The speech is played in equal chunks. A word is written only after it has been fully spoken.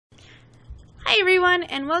Hi everyone,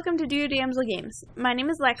 and welcome to Do Damsel Games. My name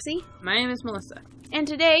is Lexi. My name is Melissa. And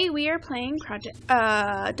today we are playing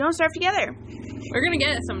Don't Starve Together. We're gonna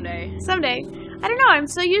get it someday. Someday. I don't know, I'm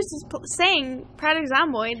so used to saying Project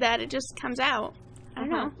Zomboid that it just comes out. I don't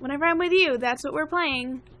know. Whenever I'm with you, that's what we're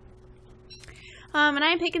playing. And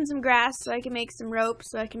I'm picking some grass so I can make some rope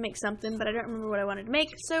so I can make something, but I don't remember what I wanted to make,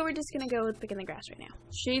 so we're just gonna go with picking the grass right now.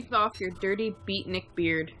 Shave off your dirty beatnik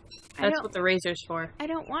beard. That's what the razor's for. I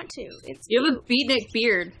don't want to. You have a beatnik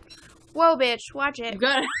beard. Whoa, bitch, watch it. You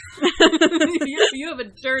got you have a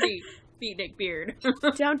dirty beatnik beard.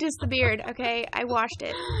 Don't diss the beard, okay? I washed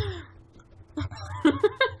it.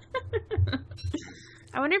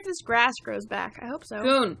 I wonder if this grass grows back. I hope so.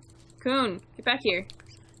 Coon, get back here.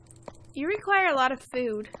 You require a lot of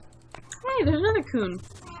food. Hey, there's another coon.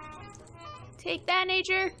 Take that,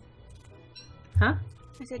 nature. Huh?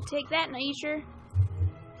 I said, take that, nature.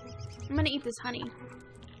 I'm gonna eat this honey.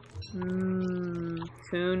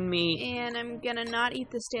 Coon meat. And I'm gonna not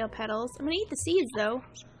eat the stale petals. I'm gonna eat the seeds, though.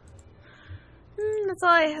 That's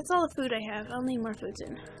all the food I have. I'll need more food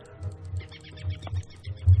soon.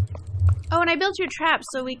 Oh, and I built you a trap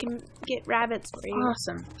so we can get rabbits for you.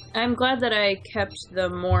 Awesome. I'm glad that I kept the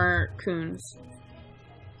more coons.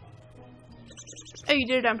 Oh, you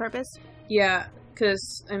did it on purpose? Yeah,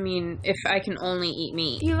 because, I mean, if I can only eat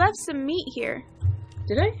meat. You left some meat here.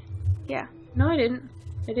 Did I? Yeah. No, I didn't.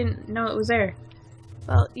 I didn't know it was there.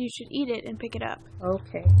 Well, you should eat it and pick it up.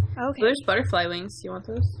 Okay. Okay. Well, there's butterfly wings. You want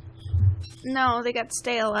those? No, they got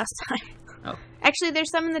stale last time. Oh. Actually,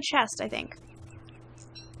 there's some in the chest, I think.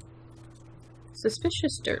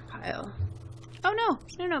 Suspicious dirt pile. Oh,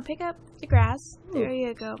 no, pick up the grass. Ooh. There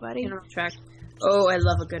you go, buddy. Get on track. Oh, I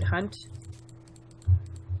love a good hunt.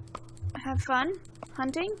 Have fun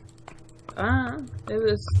hunting? I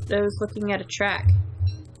was looking at a track.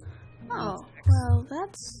 Oh, well,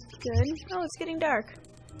 that's good. Oh, it's getting dark.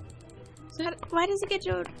 Why does it get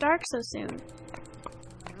so dark so soon?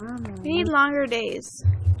 We need longer days.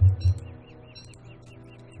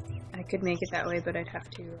 I could make it that way, but I'd have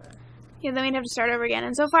to... Yeah, then we'd have to start over again.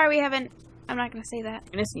 And so far we haven't... I'm not going to say that.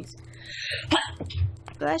 I'm gonna sneeze.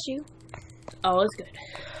 Bless you. All is good.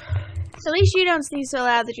 At least you don't sneeze so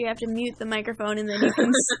loud that you have to mute the microphone and then you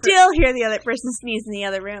can still hear the other person sneeze in the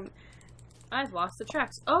other room. I've lost the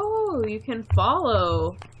tracks. Oh, you can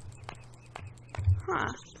follow.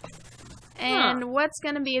 Huh. And what's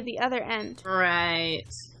going to be at the other end? Right.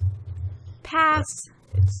 Pass.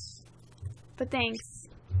 But thanks.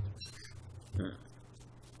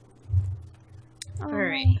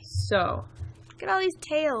 Alright, so. Look at all these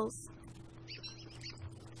tails.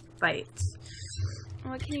 Bites.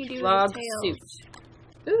 What can you do log with the tails? suit.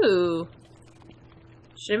 Ooh.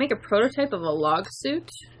 Should I make a prototype of a log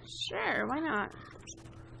suit? Sure, why not?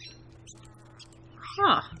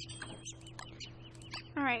 Huh.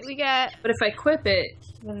 Alright, we got... But if I equip it,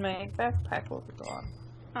 then my backpack will go on.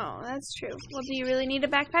 Oh, that's true. Well, do you really need a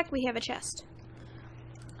backpack? We have a chest.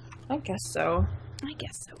 I guess so. I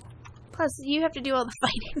guess so. Plus, you have to do all the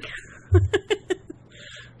fighting.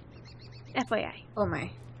 FYI. Oh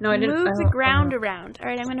my. No, I didn't. Move the ground around.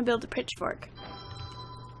 Alright, I'm going to build a pitchfork.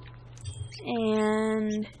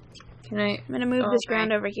 And... I'm going to move this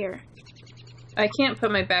ground over here. I can't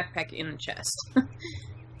put my backpack in the chest.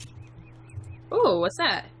 Oh, what's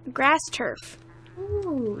that? Grass turf.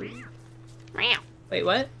 Ooh. Meow. Wait,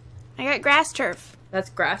 what? I got grass turf. That's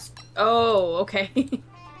grass? Oh, okay.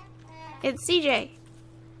 It's CJ.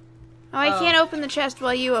 Oh, I can't open the chest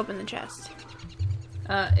while you open the chest.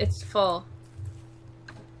 It's full.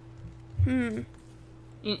 How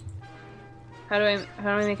do I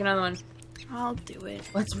make another one? I'll do it.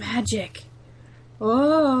 What's magic?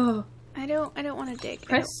 Oh. I don't want to dig.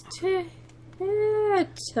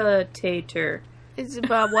 Prestidigitator. Is it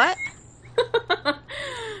about what?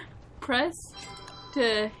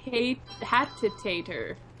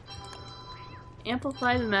 Prestidigitator.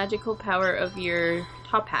 Amplify the magical power of your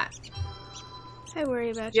top hat. I worry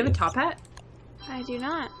about you. Do you have a top hat? I do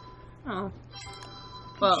not. Oh.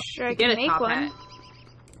 Well, sure I can make one. Hat.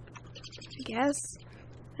 I guess.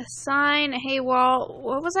 A sign, a hay wall.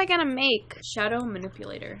 What was I gonna make? Shadow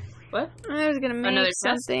manipulator. What? I was gonna make another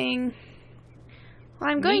something. Well,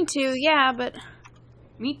 I'm going to, yeah, but...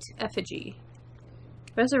 Meat effigy.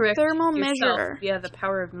 Resurrect thermal yourself measure. via the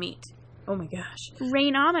power of meat. Oh my gosh.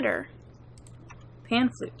 Rainometer. Pan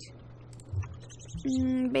flute.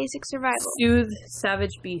 Basic survival. Soothe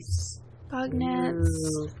savage beasts. Bug nets.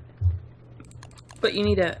 Ooh. But you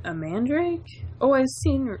need a mandrake? Oh, I've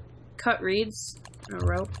seen cut reeds and a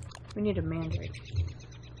rope. We need a mandrake.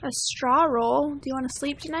 A straw roll. Do you want to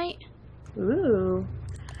sleep tonight? Ooh.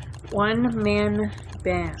 One-man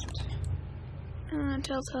band.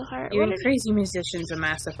 Telltale Heart. Even crazy musicians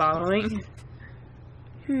amass a following.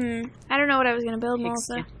 I don't know what I was gonna build,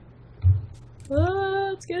 Melissa.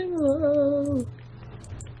 Oh, it's getting low.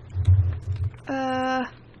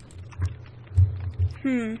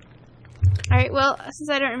 Alright, well, since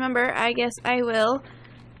I don't remember, I guess I will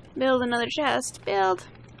build another chest. Build.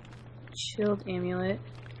 Chilled amulet.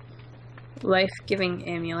 Life-giving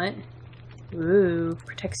amulet. Ooh,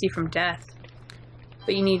 protects you from death.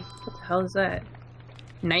 But you need... What the hell is that?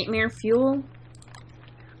 Nightmare fuel?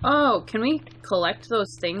 Oh, can we collect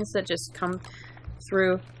those things that just come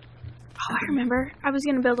through? Oh, I remember. I was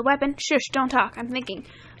going to build a weapon. Shush, don't talk. I'm thinking.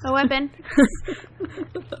 A weapon.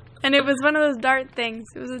 And it was one of those dart things.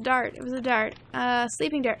 It was a dart.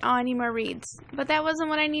 Sleeping dart. Oh, I need more reeds. But that wasn't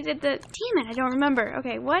what I needed the... Damn it, I don't remember.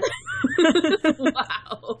 Okay, what?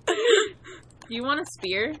 Wow. Do you want a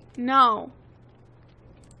spear? No.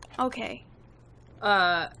 Okay.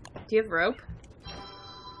 Do you have rope?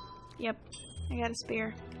 Yep. I got a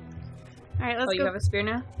spear. Alright, let's go. Oh, you have a spear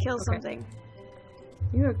now? Kill something.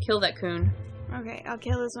 You gotta kill that coon. Okay, I'll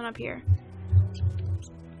kill this one up here.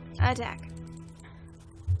 Attack.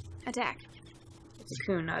 Attack. It's a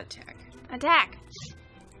coon, not attack. Attack!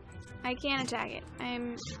 I can't attack it.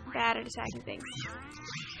 I'm bad at attacking things.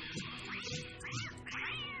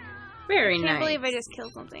 Very nice. I can't believe I just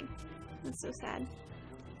killed something. That's so sad.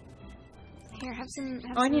 Here, have some.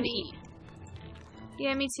 I need to eat.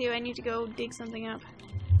 Yeah, me too. I need to go dig something up.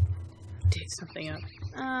 Dig something up.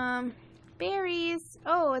 Berries.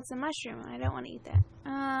 Oh, it's a mushroom. I don't want to eat that.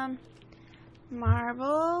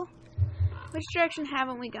 Marble. Which direction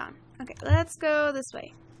haven't we gone? Okay, let's go this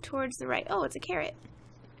way. Towards the right. Oh, it's a carrot.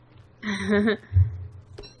 To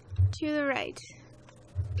the right.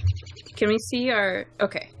 Can we see our...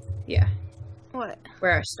 Okay, yeah. What?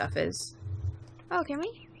 Where our stuff is. Oh, can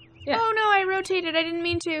we? Yeah. Oh, no, I rotated. I didn't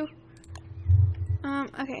mean to.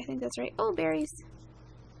 Okay, I think that's right. Oh, berries.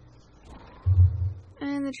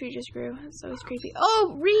 And the tree just grew. That's always creepy.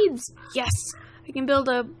 Oh, reeds! Yes! I can build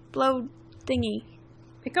a blow thingy.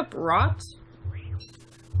 Pick up rot?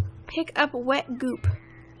 Pick up wet goop.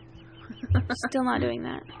 Still not doing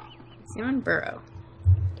that. Salmon burrow.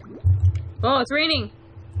 Oh, it's raining!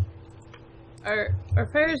 Our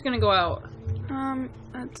fire's gonna go out.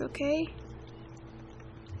 That's okay.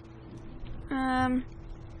 How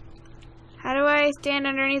do I stand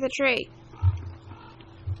underneath a tree?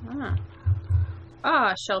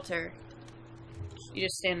 Shelter. You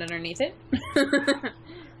just stand underneath it?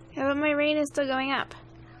 Yeah, but my rain is still going up.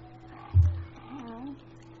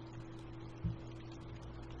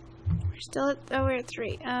 We're still at... Oh, we're at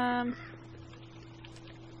 3.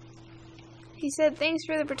 He said, thanks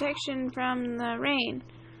for the protection from the rain.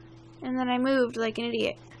 And then I moved like an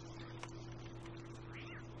idiot.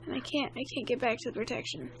 And I can't get back to the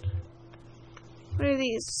protection. What are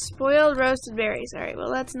these? Spoiled roasted berries. Alright, well,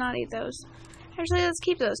 let's not eat those. Actually, let's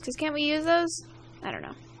keep those, because can't we use those? I don't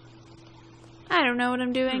know. I don't know what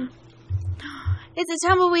I'm doing. It's a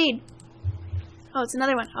tumbleweed! Oh, it's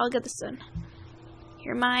another one. I'll get this one.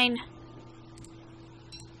 You're mine.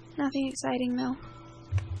 Nothing exciting, though.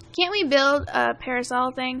 Can't we build a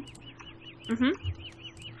parasol thing?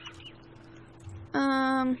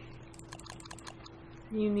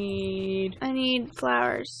 You need... I need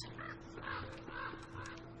flowers.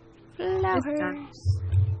 Flowers.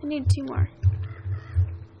 I need 2 more.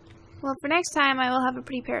 Well, for next time, I will have a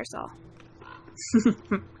pretty parasol.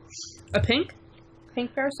 A pink?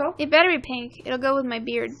 Pink parasol? It better be pink. It'll go with my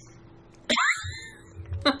beard.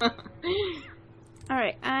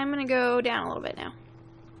 Alright, I'm gonna go down a little bit now.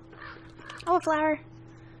 Oh, a flower.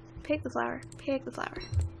 Pick the flower. Pick the flower.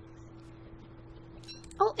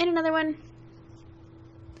 Oh, and another one.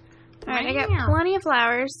 Alright, I got plenty of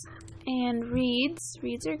flowers. And reeds.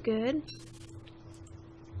 Reeds are good.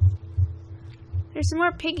 There's some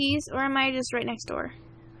more piggies, or am I just right next door?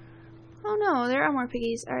 Oh no, there are more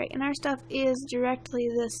piggies. Alright, and our stuff is directly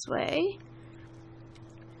this way.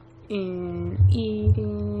 And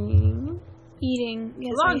eating. Eating.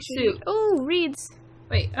 Yes, log soup. Oh, reeds.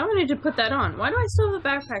 Wait, I wanted to put that on. Why do I still have a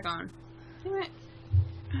backpack on? Damn it.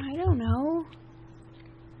 I don't know.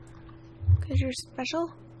 Because you're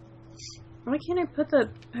special? Why can't I put the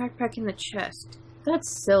backpack in the chest?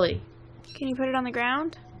 That's silly. Can you put it on the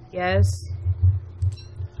ground? Yes.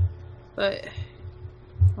 But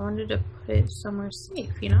I wanted to put it somewhere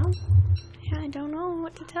safe, you know? Yeah, I don't know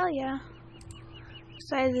what to tell you.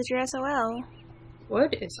 Besides that you're SOL.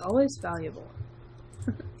 Wood is always valuable.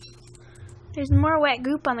 There's more wet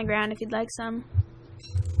goop on the ground if you'd like some.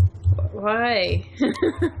 Why?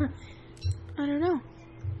 I don't know.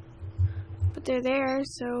 But they're there,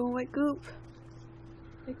 so wet goop.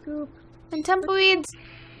 Wet goop. And tumbleweeds.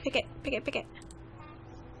 Pick it, pick it, pick it.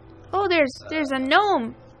 Oh, there's a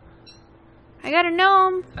gnome. I got a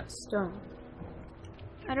gnome. Got stone.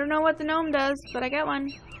 I don't know what the gnome does, but I got one.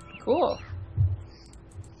 Cool.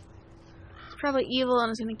 It's probably evil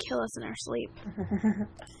and it's gonna kill us in our sleep.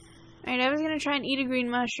 Alright, I was gonna try and eat a green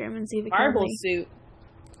mushroom and see if it kills Marble me. suit.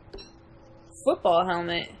 Football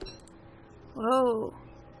helmet. Whoa.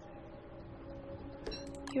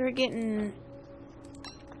 You were getting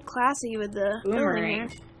classy with the Boomerang.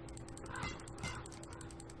 here.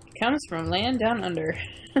 Comes from land down under.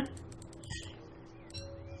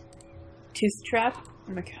 Tooth trap.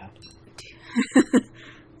 Oh my god.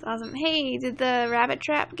 It's awesome. Hey, did the rabbit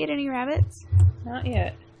trap get any rabbits? Not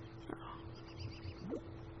yet.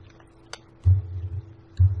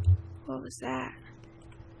 What was that?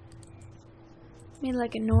 Made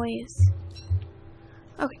like a noise.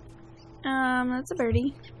 Okay. That's a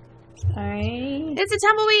birdie. Alright. It's a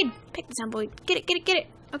tumbleweed! Pick the tumbleweed. Get it, get it, get it.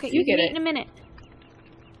 Okay, you can get eat it. in a minute.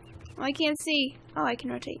 Oh, I can't see. Oh, I can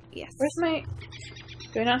rotate. Yes. Where's my...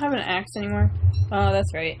 Do I not have an axe anymore? Oh,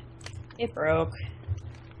 that's right. It broke.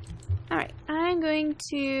 Alright, I'm going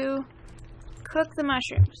to cook the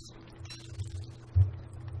mushrooms.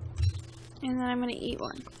 And then I'm going to eat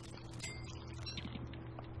one.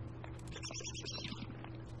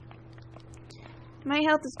 My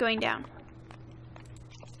health is going down.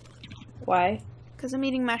 Why? Because I'm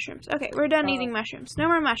eating mushrooms. Okay, we're done eating mushrooms. No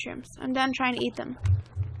more mushrooms. I'm done trying to eat them.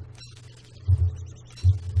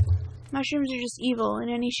 Mushrooms are just evil in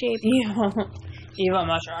any shape. Evil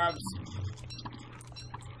mushrooms.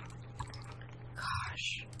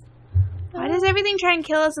 Gosh. Why does everything try and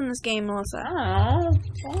kill us in this game, Melissa? Oh,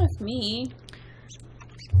 what's wrong with me?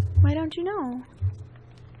 Why don't you know?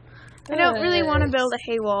 I don't really want to build a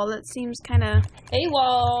hay wall. That seems kind of... Hey,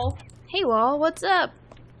 wall. Hey wall, what's up?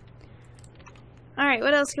 Alright,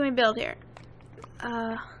 what else can we build here?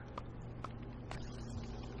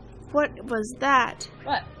 What was that?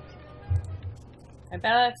 What? My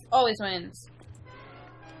battle axe always wins.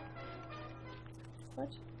 What?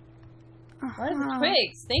 What is the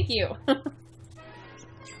twigs? Thank you.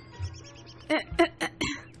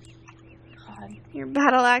 God. Your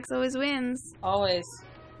battle axe always wins. Always.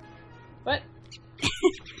 What?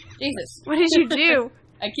 Jesus. What did you do?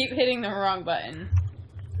 I keep hitting the wrong button.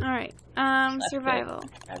 Alright, survival.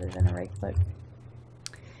 Click rather than a right click.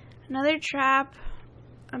 Another trap,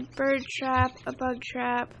 a bird trap, a bug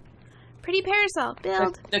trap. Pretty parasol.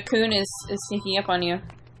 Build. The coon is sneaking up on you.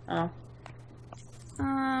 Oh.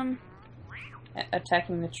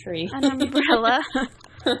 Attacking the tree. An umbrella.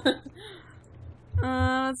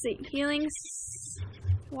 Let's see. Healing.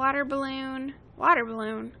 Water balloon. Water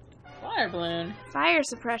balloon. Water balloon. Fire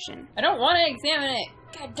suppression. I don't want to examine it.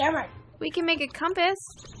 God damn it. We can make a compass.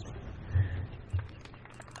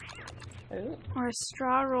 Ooh. Or a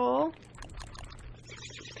straw roll.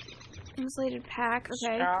 Insulated pack.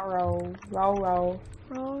 Okay. Straw roll. Roll.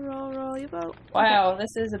 Roll your boat. Wow,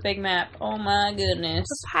 this is a big map. Oh my goodness.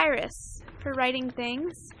 Papyrus for writing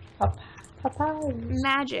things. Papyrus.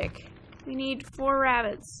 Magic. We need 4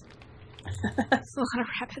 rabbits. That's a lot of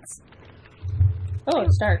rabbits. Oh,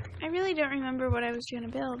 it's dark. I really don't remember what I was trying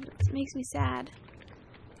to build. It makes me sad.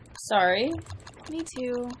 Sorry. Me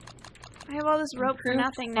too. I have all this rope for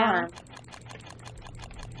Improved nothing farm. now.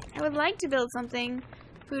 I would like to build something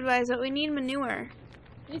food-wise, but we need manure.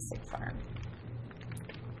 Basic farm.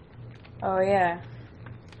 Oh, yeah.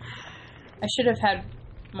 I should have had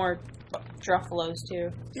more druffalos,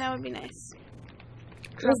 too. That would be nice.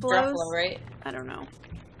 It was Druffalos? Druffalo, right? I don't know.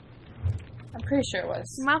 I'm pretty sure it was.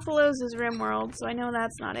 Muffalos is Rimworld, so I know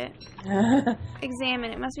that's not it.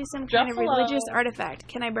 Examine. It must be some kind of Druffalo. religious artifact.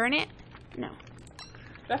 Can I burn it? No.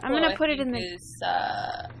 Druffalo, I'm gonna put it in the... Is,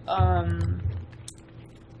 oh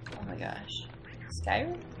my gosh.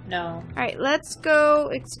 Skyrim? No. Alright, let's go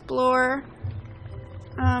explore.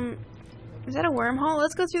 Is that a wormhole?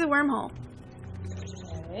 Let's go through the wormhole.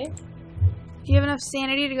 Okay. Do you have enough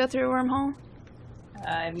sanity to go through a wormhole?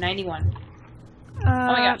 I have 91. Oh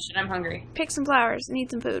my gosh, and I'm hungry. Pick some flowers and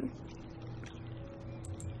eat some food.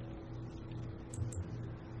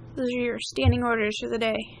 Those are your standing orders for the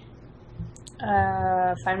day.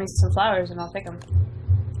 Find me some flowers and I'll pick them.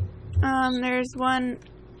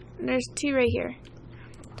 There's 2 right here.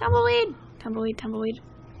 Tumbleweed! Tumbleweed.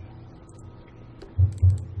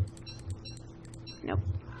 Nope.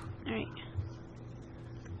 Alright.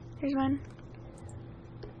 Here's one.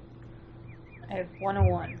 I have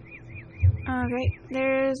 101. Okay,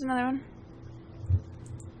 there's another one.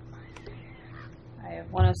 I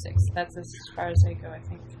have 106. That's as far as I go, I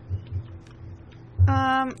think.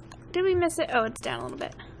 Did we miss it? Oh, it's down a little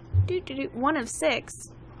bit. 1 of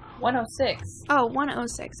 6. 106. Oh,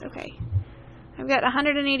 106. Okay. I've got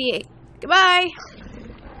 188. Goodbye.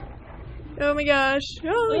 Oh my gosh.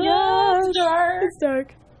 Oh my gosh. It's dark. It's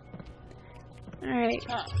dark. Alright.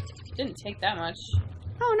 Oh, didn't take that much.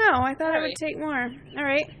 Oh no, I thought it would take more.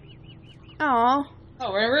 Alright. Oh.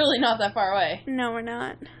 Oh, we're really not that far away. No, we're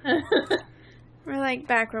not. We're like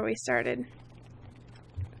back where we started.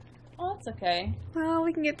 Well, that's okay. Well,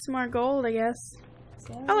 we can get some more gold, I guess.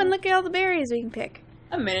 So, Oh, and look at all the berries we can pick.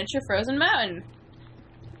 a miniature frozen mountain.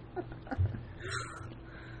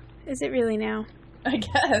 Is it really now? I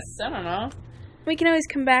guess. I don't know. We can always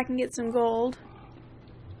come back and get some gold.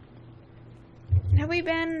 Have we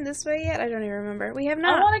been this way yet? I don't even remember. We have I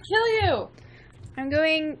not. want to kill you. I'm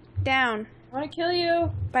going down I want to kill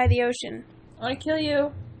you. by the ocean. I want to kill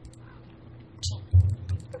you.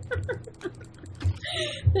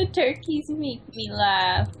 The turkeys make me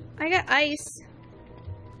laugh. I got ice.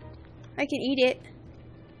 I can eat it.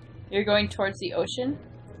 You're going towards the ocean?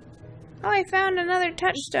 Oh, I found another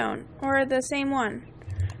touchstone. Or the same one.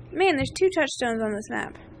 Man, there's 2 touchstones on this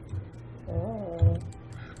map. Oh.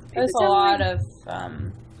 There's a lot of,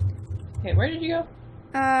 Okay, where did you go?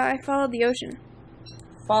 I followed the ocean.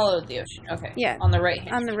 Followed the ocean. Okay. Yeah. On the right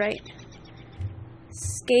hand. On the right.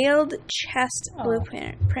 Scaled chest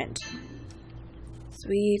blueprint.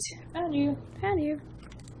 Sweet. Found you. Found you.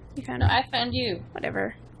 You found No, it. I found you.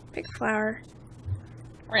 Whatever. Pick flower.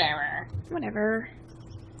 Whatever. Whatever.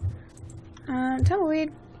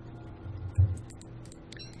 Tumbleweed.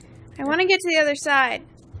 I want to get to the other side.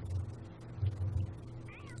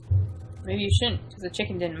 Maybe you shouldn't, because the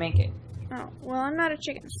chicken didn't make it. Oh, well, I'm not a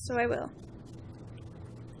chicken, so I will.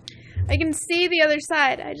 I can see the other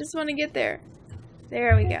side. I just want to get there.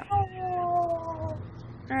 There we go.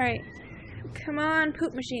 Alright. Come on,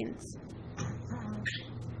 poop machines.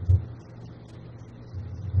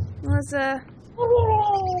 Melissa,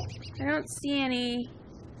 I don't see any.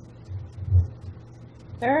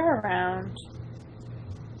 They're around.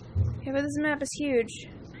 Yeah, but this map is huge.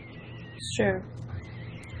 It's true.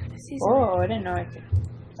 I see some, Oh, I didn't know I could.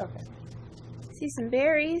 Okay. see some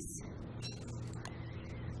berries.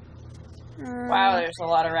 Wow, there's a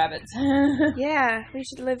lot of rabbits. Yeah, we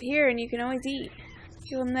should live here and you can always eat.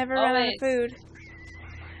 You'll never run out of food.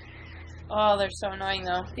 Oh, they're so annoying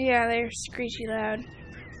though. Yeah, they're screechy loud.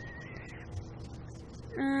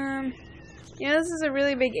 You know, this is a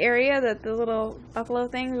really big area that the little buffalo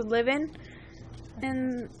things would live in.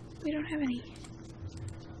 And we don't have any.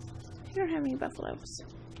 We don't have any buffaloes.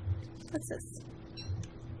 What's this?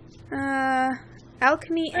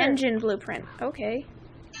 Alchemy engine blueprint. Okay.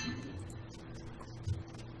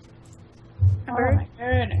 A bird? Oh my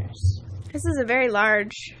goodness. This is a very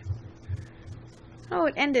large. Oh,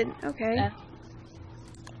 it ended. Okay. Yeah.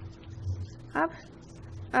 Up.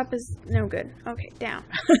 Up is no good. Okay, down.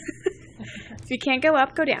 If you can't go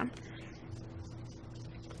up, go down.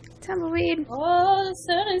 Tumbleweed. Oh, the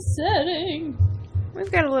sun is setting.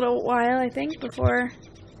 We've got a little while, I think, before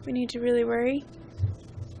we need to really worry.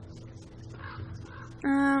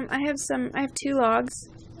 I have 2 logs.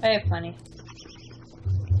 I have plenty.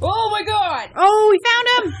 Oh my god! Oh, we found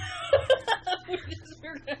him!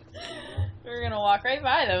 We're gonna walk right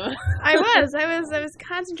by them. I was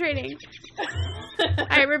concentrating.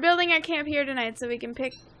 Alright, we're building our camp here tonight so we can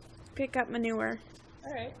pick up manure.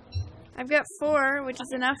 Alright. I've got 4, which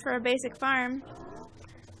is enough for a basic farm.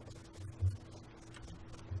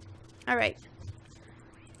 Alright.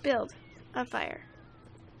 Build a fire.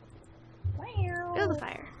 Build a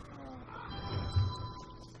fire.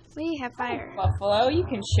 We have fire. Buffalo, you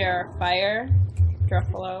can share a fire.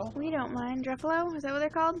 Druffalo. We don't mind. Druffalo? Is that what they're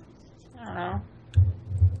called? I don't know.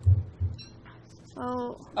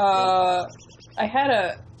 Oh. I had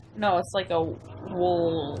a... No, it's like a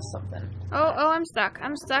wool something. Oh, I'm stuck.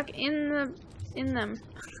 I'm stuck in them. In them?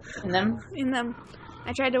 In them.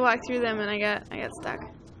 I tried to walk through them and I got stuck.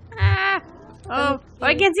 Ah! Oh,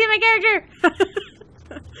 I can't see my character!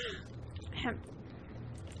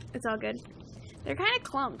 It's all good. They're kind of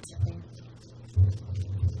clumped.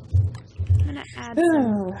 I'm gonna add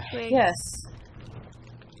some twigs. Yes.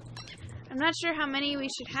 I'm not sure how many we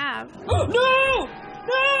should have. No! No!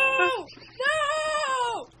 No!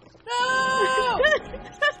 No!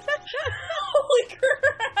 Holy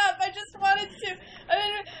crap!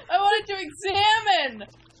 I wanted to examine.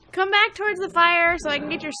 Come back towards the fire so I can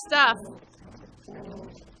get your stuff.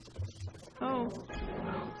 Oh.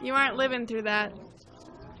 You aren't living through that.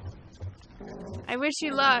 I wish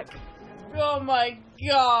you luck. Oh my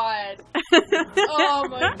god. Oh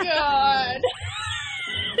my god.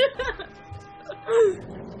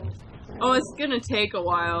 Oh, it's gonna take a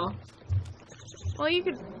while. Well, you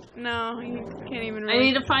could No, you can't even I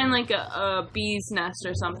really... need to find like a bee's nest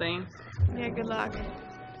or something. Yeah, good luck.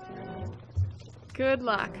 Good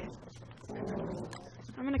luck.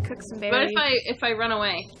 I'm gonna cook some berries. What if I run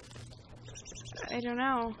away? I don't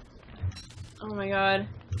know. Oh my god.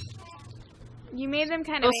 You made them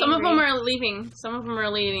kind of Oh, some angry. of them are leaving. Some of them are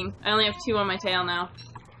leaving. I only have 2 on my tail now.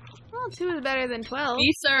 Well, 2 is better than 12.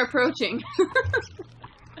 Beasts are approaching.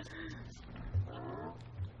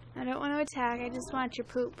 I don't want to attack. I just want your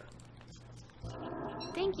poop.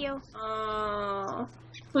 Thank you. Oh,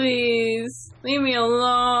 please leave me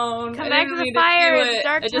alone. Come I back didn't to the mean fire. do It's it.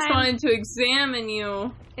 dark I just time. wanted to examine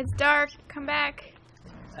you. It's dark. Come back.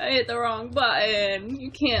 I hit the wrong button.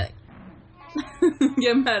 You can't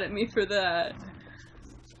get mad at me for that.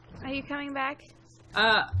 Are you coming back?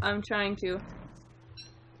 I'm trying to.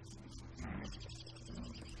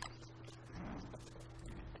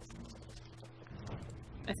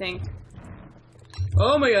 I think.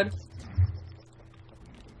 Oh my god.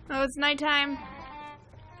 Oh, it's nighttime.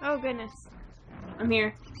 Oh, goodness. I'm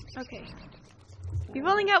here. Okay. You've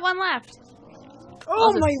only got 1 left. I'll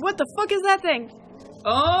Oh just- my, what the fuck is that thing?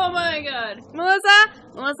 Oh my god. Melissa?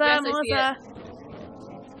 Melissa, Yes, I see Melissa.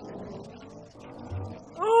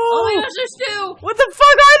 Oh my gosh, there's 2! What the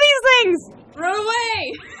fuck are these things? Run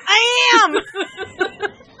away! I am!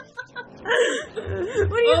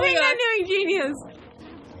 What do you Oh my think gosh. I'm doing, genius?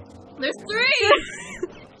 There's 3!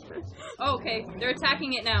 Oh, okay, they're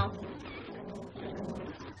attacking it now.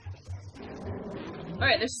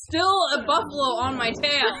 Alright, there's still a buffalo on my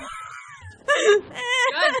tail.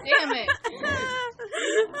 God damn it.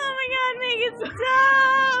 Oh my god, make it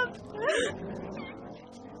stop!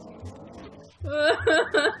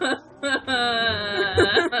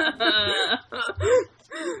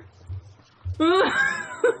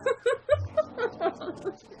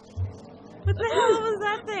 What the hell was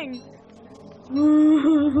that thing?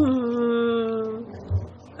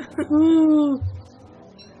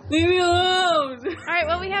 Leave me alone! Alright,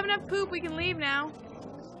 well, we have enough poop. We can leave now.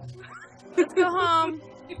 Let's go home.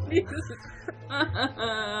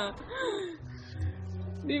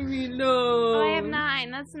 Leave me alone. Oh, I have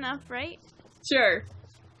 9. That's enough, right? Sure.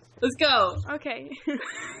 Let's go. Okay.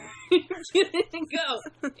 You didn't go.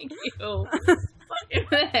 Thank you. Fucking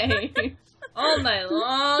way. All night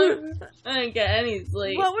long. I didn't get any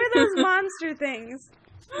sleep. What were those monster things?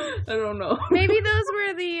 I don't know. Maybe those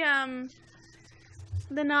were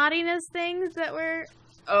the naughtiness things that were...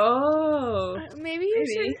 Oh. Maybe you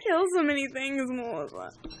shouldn't kill so many things,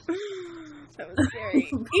 Melissa. That was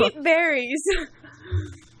scary. Eat berries.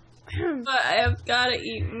 But I've gotta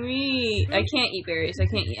eat meat. I can't eat berries. I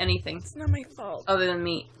can't eat anything It's not my fault. other than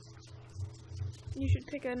meat. You should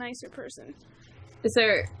pick a nicer person. Is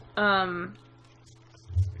there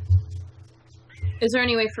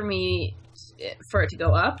any way for me for it to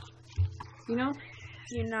go up? You know?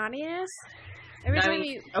 Your naughtiness? Every I time mean,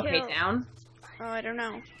 you okay, kill... down. Oh, I don't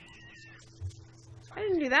know. I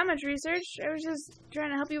didn't do that much research. I was just trying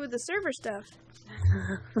to help you with the server stuff.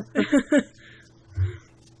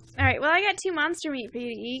 Alright, well, I got 2 monster meat for you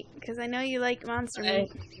to eat, because I know you like monster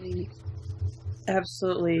meat. I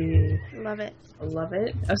absolutely Love it. love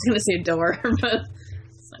it. I was gonna say door, but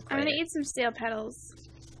it's not quite I'm gonna it. eat some stale petals.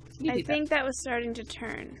 You I do think that was starting to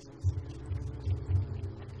turn.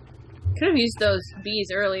 Could have used those bees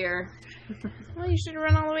earlier. Well, you should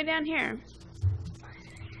run all the way down here.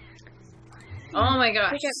 Oh my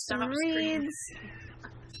gosh! Pick up some Stop screaming. reeds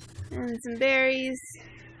and some berries,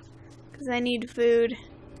 because I need food.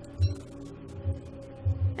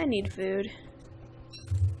 I need food.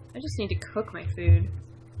 I just need to cook my food.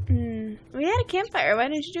 We had a campfire. Why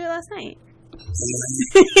didn't you do it last night?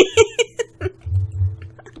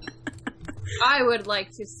 I would like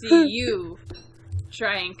to see you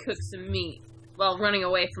try and cook some meat while running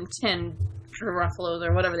away from 10 ruffaloes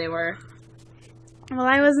or whatever they were. Well,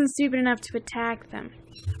 I wasn't stupid enough to attack them.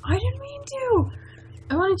 I didn't mean to.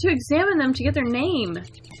 I wanted to examine them to get their name,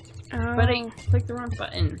 Oh. but I clicked the wrong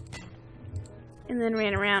button. And then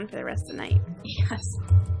ran around for the rest of the night. Yes.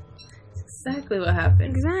 That's exactly what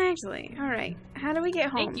happened. Exactly. Alright. How do we get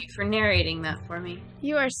home? Thank you for narrating that for me.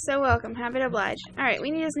 You are so welcome. Happy to oblige. Alright,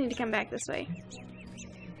 we just need to come back this way.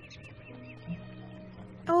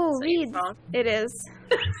 Oh, So your reeds. fault. It is.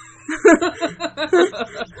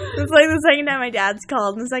 It's like the second time my dad's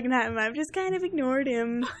called, and the second time I've just kind of ignored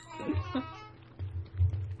him.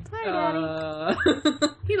 Hi, Daddy.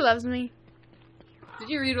 He loves me. Did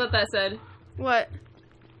you read what that said? What?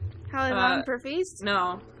 How I long for a feast?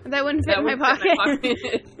 No. That wouldn't fit in my wouldn't fit pocket. in my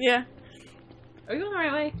pocket. Yeah. Are we going the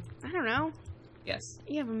right way? I don't know. Yes.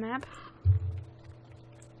 You have a map.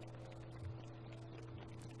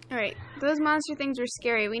 Alright, those monster things were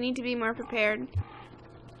scary. We need to be more prepared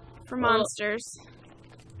for monsters.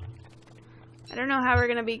 I don't know how we're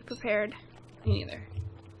going to be prepared. Me neither.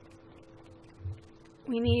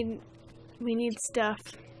 We need stuff.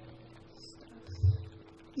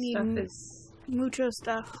 Stuff is... mucho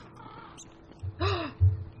stuff.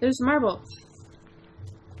 There's marble.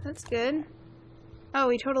 That's good. Oh,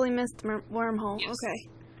 we totally missed the wormhole. Yes. Okay.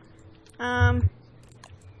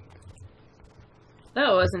 That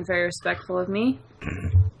wasn't very respectful of me.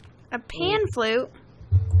 A pan flute.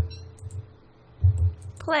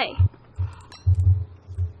 Play.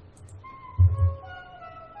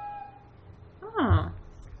 Oh.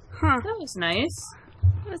 Huh. That was nice.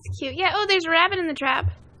 That was cute. Yeah, oh, there's a rabbit in the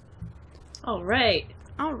trap. Alright.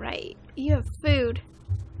 Alright. You have food.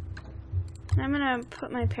 I'm gonna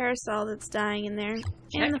put my parasol that's dying in there.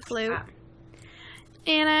 And the flute.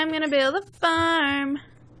 And I'm gonna build a farm.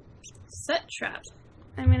 Set trap.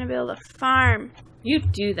 I'm gonna build a farm. You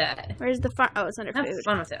do that. Where's the farm? Oh, it's under Have food.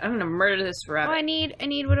 fun with it. I'm gonna murder this rabbit. Oh, I need,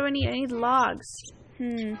 what do I need? I need logs.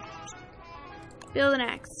 Build an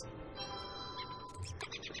axe.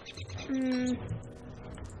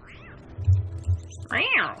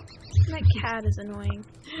 Meow. That cat is annoying.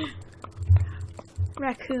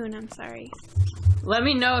 Raccoon, I'm sorry. Let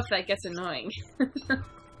me know if that gets annoying.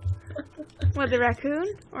 What, the raccoon?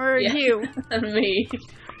 Or Yeah. you? Me.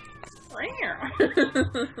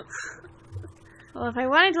 Well, if I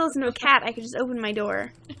wanted to listen to a cat, I could just open my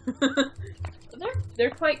door. They're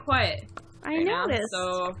quite quiet. I right now, noticed.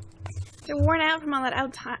 so They're worn out from all that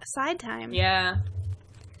outside time. yeah,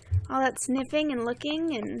 All that sniffing and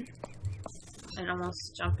looking and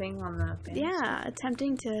almost jumping on the bench. yeah,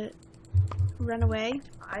 attempting to run away.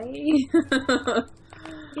 You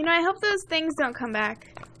know, I hope those things don't come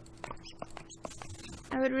back.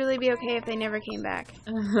 I would really be okay if they never came back.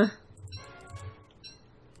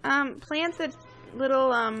 Plant the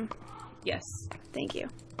little, Yes, thank you.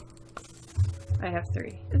 I have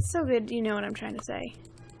 3. It's so good you know what I'm trying to say.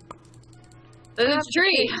 There's a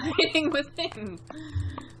tree hiding within.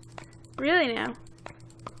 Really now?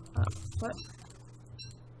 What?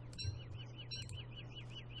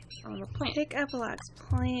 On the plant. Pick up a logs.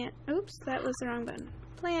 Plant. Oops, that was the wrong button.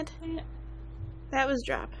 Plant. That was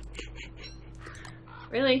drop.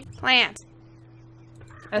 Really? Plant.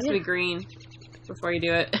 Has to be green before you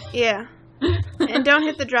do it. Yeah. And don't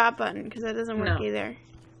hit the drop button, because that doesn't work either.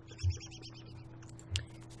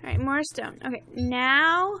 Alright, more stone. Okay,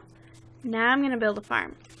 now I'm going to build a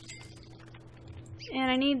farm. And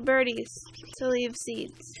I need birdies to leave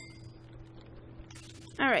seeds.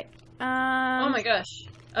 Alright. Oh my gosh.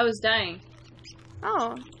 I was dying.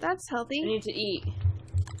 Oh, that's I healthy. need to eat.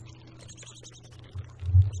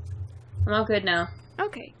 I'm all good now.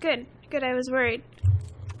 Okay, good. Good, I was worried.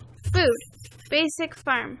 Food. Basic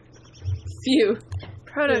farm. Phew.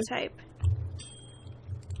 Prototype.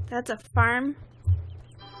 That's a farm?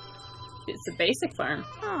 It's a basic farm.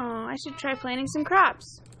 Oh, I should try planting some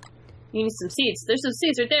crops. You need some seeds. There's some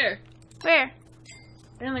seeds right there. Where?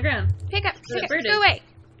 Right on the ground. Pick up. Where Pick the up. bird Go is. away.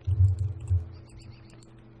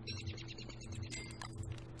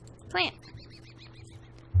 Plant.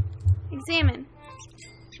 Examine.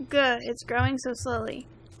 Good. It's growing so slowly.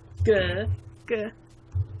 Good. Good.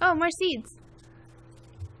 Oh, more seeds.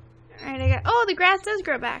 Alright, I got... Oh, the grass does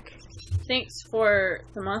grow back. Thanks for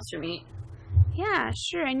the monster meat. Yeah,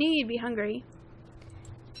 sure. I knew you'd be hungry.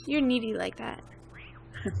 You're needy like that.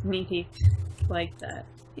 Needy like that.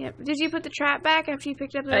 Yep. Did you put the trap back after you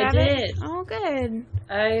picked up the I rabbit? did. Oh, good.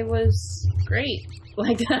 I was great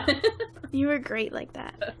like that. You were great like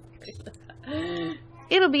that.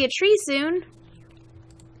 It'll be a tree soon.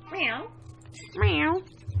 Meow. Meow.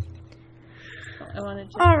 I wanted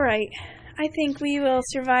to. Alright. I think we will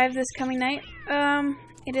survive this coming night.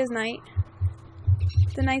 It is night.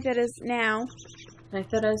 The night that is now. Like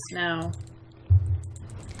that is now.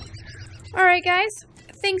 Alright, guys.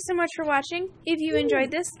 Thanks so much for watching. If you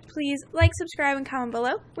enjoyed this, please like, subscribe, and comment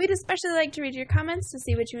below. We'd especially like to read your comments to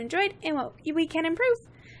see what you enjoyed and what we can improve.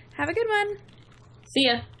 Have a good one. See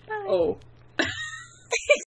ya. Bye. Oh.